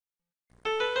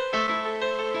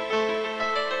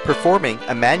Performing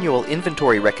a manual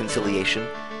inventory reconciliation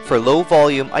for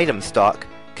low-volume item stock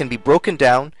can be broken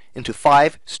down into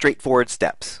 5 straightforward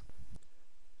steps.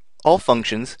 All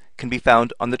functions can be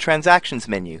found on the Transactions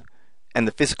menu and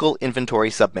the Physical Inventory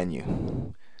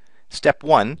submenu. Step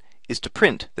 1 is to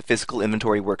print the Physical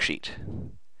Inventory worksheet.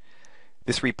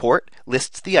 This report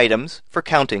lists the items for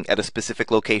counting at a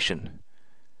specific location.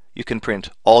 You can print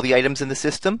all the items in the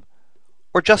system,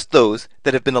 or just those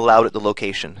that have been allowed at the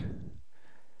location.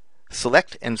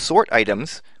 Select and sort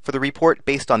items for the report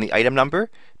based on the item number,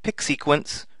 pick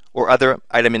sequence, or other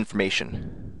item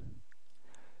information.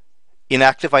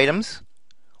 Inactive items,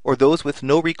 or those with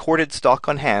no recorded stock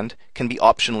on hand, can be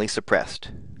optionally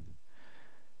suppressed.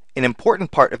 An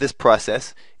important part of this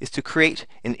process is to create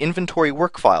an inventory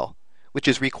work file, which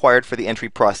is required for the entry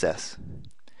process.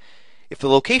 If the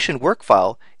location work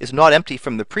file is not empty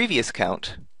from the previous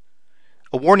count,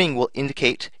 a warning will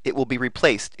indicate it will be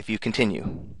replaced if you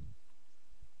continue.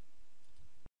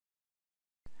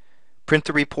 Print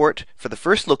the report for the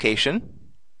first location,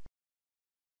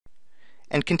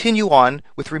 and continue on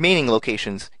with remaining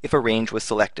locations if a range was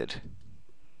selected.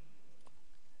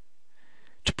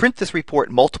 To print this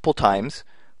report multiple times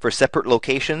for separate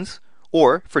locations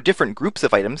or for different groups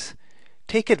of items,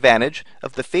 take advantage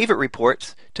of the favorite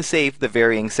reports to save the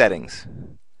varying settings,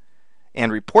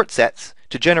 and report sets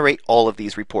to generate all of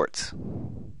these reports.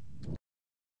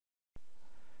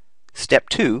 Step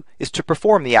 2 is to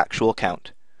perform the actual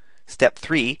count. Step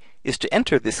 3 is to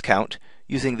enter this count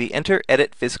using the Enter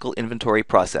Edit Physical Inventory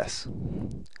process.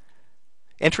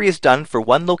 Entry is done for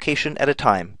one location at a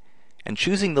time, and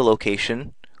choosing the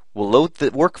location will load the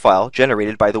work file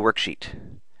generated by the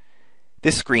worksheet.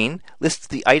 This screen lists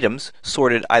the items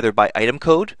sorted either by item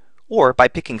code or by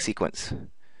picking sequence,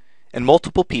 and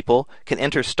multiple people can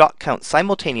enter stock count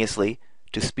simultaneously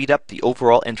to speed up the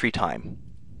overall entry time.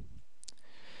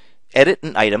 Edit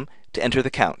an item to enter the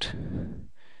count.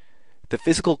 The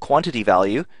physical quantity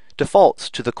value defaults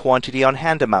to the quantity on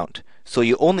hand amount, so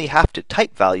you only have to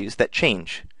type values that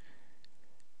change.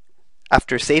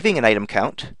 After saving an item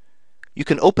count, you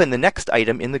can open the next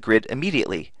item in the grid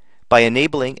immediately by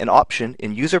enabling an option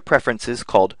in User Preferences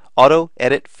called Auto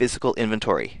Edit Physical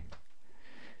Inventory.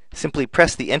 Simply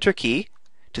press the Enter key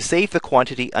to save the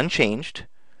quantity unchanged,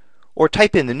 or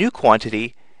type in the new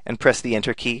quantity and press the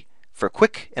Enter key for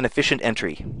quick and efficient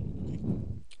entry.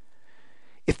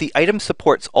 If the item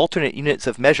supports alternate units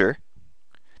of measure,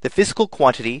 the physical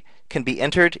quantity can be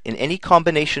entered in any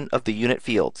combination of the unit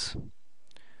fields.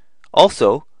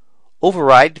 Also,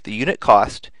 override the unit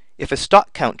cost if a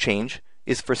stock count change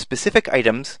is for specific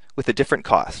items with a different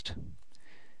cost.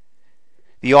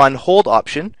 The On Hold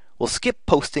option will skip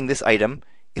posting this item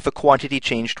if a quantity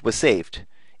changed was saved,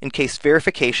 in case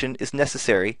verification is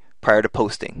necessary prior to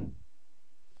posting.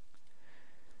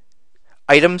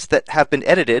 Items that have been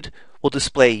edited will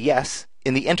display Yes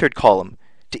in the Entered column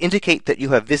to indicate that you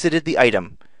have visited the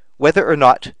item, whether or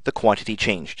not the quantity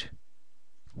changed.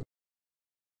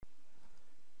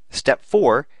 Step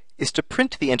 4 is to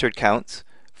print the entered counts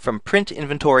from Print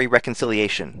Inventory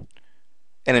Reconciliation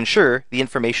and ensure the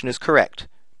information is correct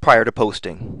prior to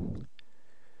posting.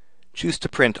 Choose to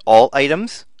print all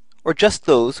items or just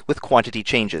those with quantity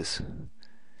changes.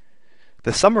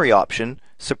 The Summary option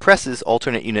suppresses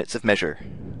alternate units of measure.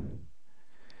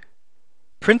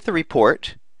 Print the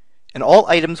report, and all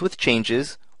items with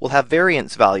changes will have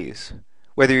variance values,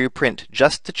 whether you print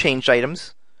just the changed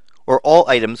items or all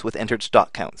items with entered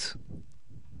stock counts.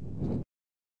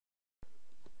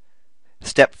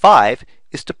 Step 5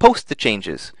 is to post the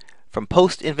changes from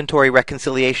Post Inventory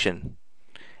Reconciliation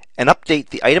and update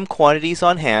the item quantities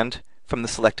on hand from the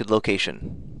selected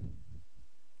location.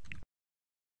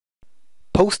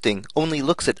 Posting only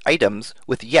looks at items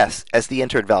with Yes as the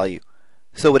entered value,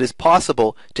 so it is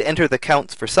possible to enter the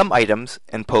counts for some items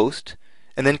and post,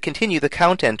 and then continue the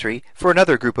count entry for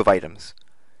another group of items.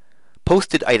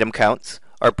 Posted item counts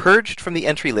are purged from the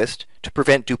entry list to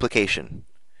prevent duplication.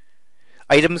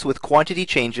 Items with quantity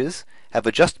changes have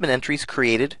adjustment entries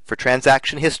created for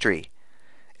transaction history,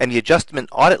 and the adjustment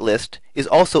audit list is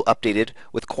also updated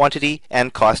with quantity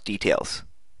and cost details.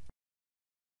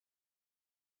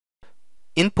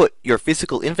 Input your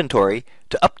physical inventory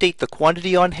to update the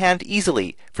quantity on hand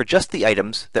easily for just the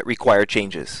items that require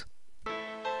changes.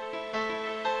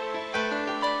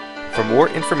 For more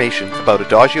information about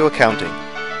Adagio Accounting,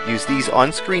 use these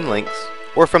on-screen links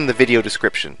or from the video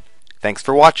description. Thanks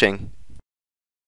for watching.